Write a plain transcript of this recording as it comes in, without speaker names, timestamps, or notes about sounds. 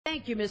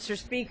Thank you, Mr.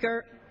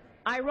 Speaker.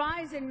 I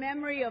rise in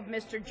memory of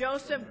Mr.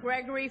 Joseph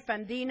Gregory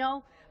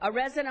Fandino, a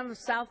resident of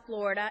South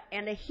Florida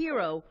and a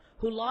hero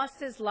who lost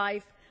his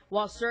life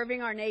while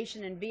serving our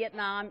nation in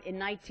Vietnam in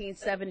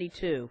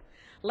 1972.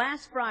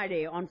 Last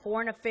Friday, on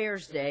Foreign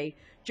Affairs Day,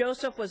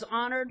 Joseph was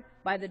honored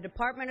by the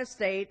Department of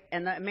State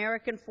and the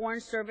American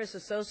Foreign Service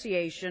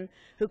Association,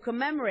 who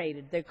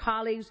commemorated their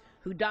colleagues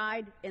who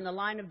died in the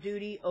line of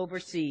duty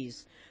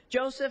overseas.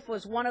 Joseph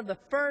was one of the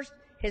first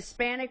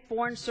Hispanic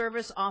Foreign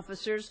Service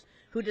officers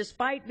who,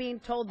 despite being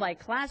told by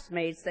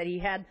classmates that he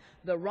had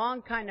the wrong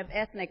kind of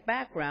ethnic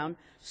background,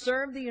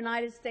 served the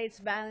United States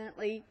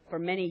valiantly for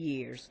many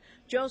years.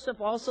 Joseph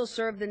also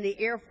served in the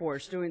Air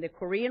Force during the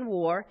Korean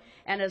War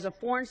and as a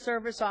Foreign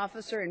Service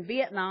officer in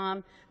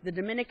Vietnam, the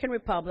Dominican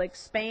Republic,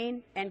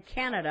 Spain, and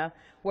Canada,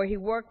 where he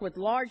worked with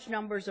large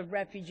numbers of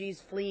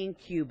refugees fleeing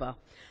Cuba.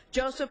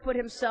 Joseph put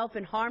himself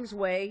in harm's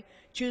way,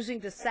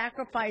 choosing to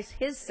sacrifice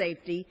his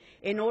safety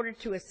in order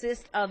to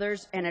assist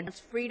others and advance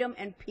freedom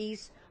and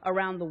peace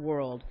around the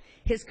world.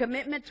 His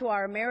commitment to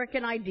our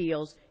American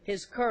ideals,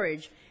 his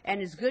courage,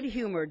 and his good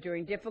humor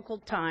during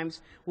difficult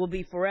times will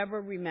be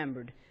forever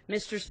remembered.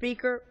 Mr.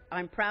 Speaker,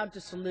 I'm proud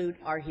to salute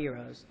our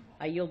heroes.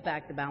 I yield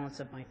back the balance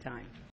of my time.